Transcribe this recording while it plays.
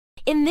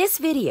In this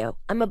video,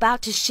 I'm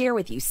about to share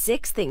with you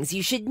 6 things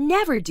you should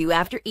never do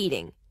after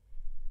eating.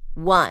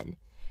 1.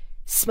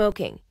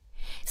 Smoking.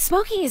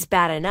 Smoking is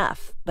bad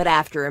enough, but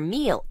after a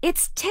meal,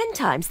 it's 10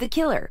 times the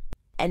killer.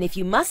 And if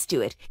you must do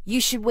it, you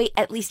should wait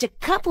at least a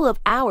couple of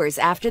hours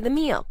after the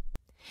meal.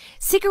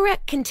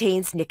 Cigarette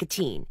contains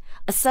nicotine,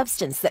 a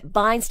substance that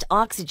binds to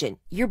oxygen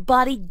your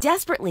body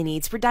desperately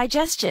needs for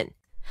digestion.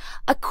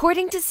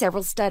 According to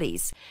several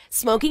studies,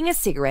 smoking a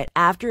cigarette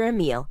after a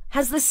meal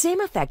has the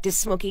same effect as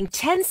smoking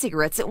 10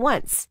 cigarettes at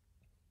once.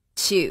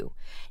 2.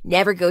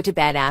 Never go to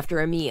bed after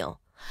a meal.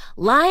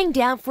 Lying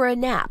down for a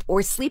nap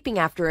or sleeping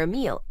after a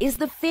meal is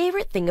the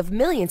favorite thing of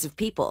millions of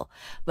people,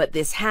 but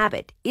this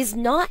habit is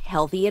not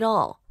healthy at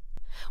all.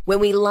 When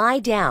we lie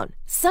down,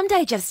 some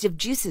digestive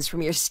juices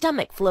from your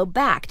stomach flow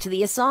back to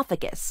the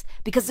esophagus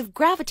because of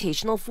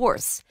gravitational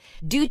force.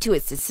 Due to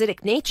its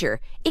acidic nature,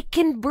 it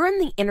can burn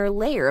the inner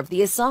layer of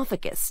the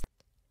esophagus.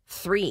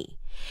 3.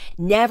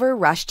 Never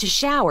rush to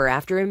shower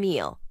after a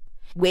meal.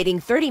 Waiting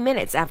 30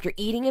 minutes after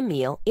eating a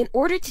meal in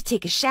order to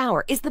take a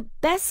shower is the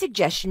best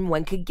suggestion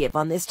one could give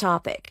on this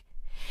topic.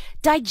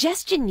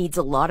 Digestion needs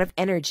a lot of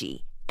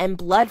energy and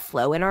blood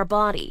flow in our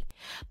body.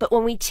 But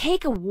when we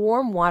take a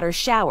warm water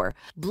shower,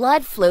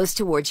 blood flows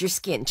towards your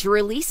skin to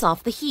release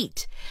off the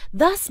heat,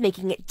 thus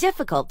making it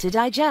difficult to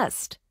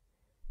digest.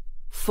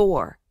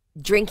 4.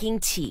 Drinking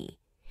tea.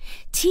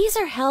 Teas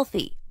are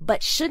healthy,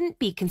 but shouldn't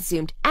be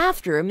consumed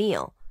after a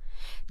meal.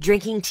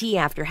 Drinking tea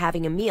after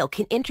having a meal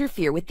can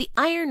interfere with the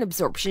iron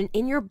absorption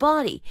in your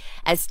body,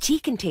 as tea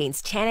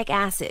contains tannic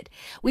acid,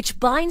 which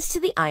binds to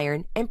the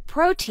iron and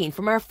protein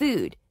from our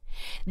food.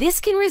 This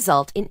can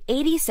result in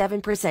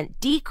 87%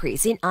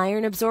 decrease in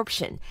iron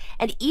absorption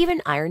and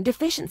even iron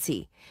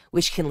deficiency,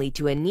 which can lead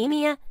to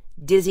anemia,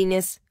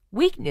 dizziness,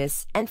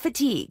 weakness, and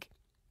fatigue.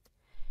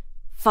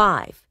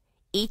 5.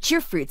 Eat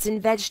your fruits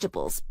and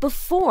vegetables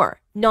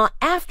before, not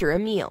after a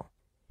meal.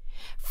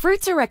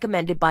 Fruits are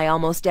recommended by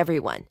almost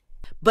everyone,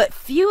 but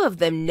few of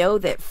them know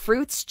that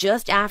fruits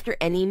just after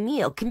any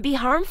meal can be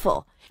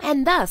harmful,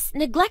 and thus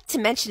neglect to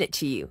mention it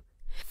to you.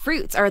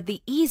 Fruits are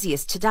the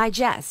easiest to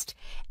digest,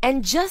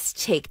 and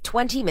just take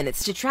 20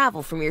 minutes to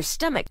travel from your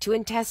stomach to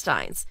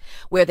intestines,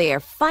 where they are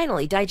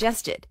finally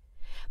digested,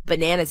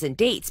 bananas and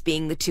dates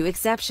being the 2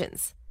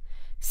 exceptions.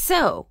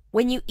 So,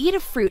 when you eat a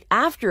fruit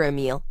after a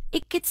meal,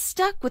 it gets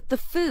stuck with the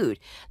food,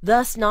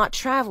 thus not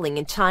traveling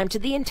in time to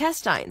the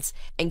intestines,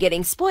 and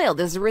getting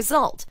spoiled as a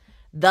result,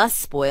 thus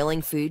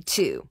spoiling food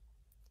too.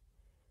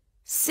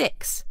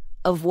 6.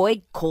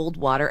 Avoid cold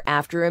water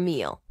after a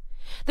meal.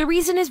 The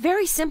reason is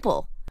very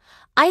simple.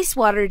 Ice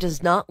water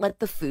does not let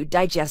the food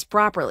digest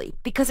properly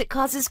because it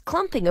causes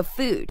clumping of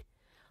food.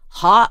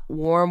 Hot,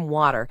 warm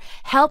water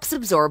helps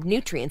absorb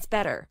nutrients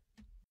better.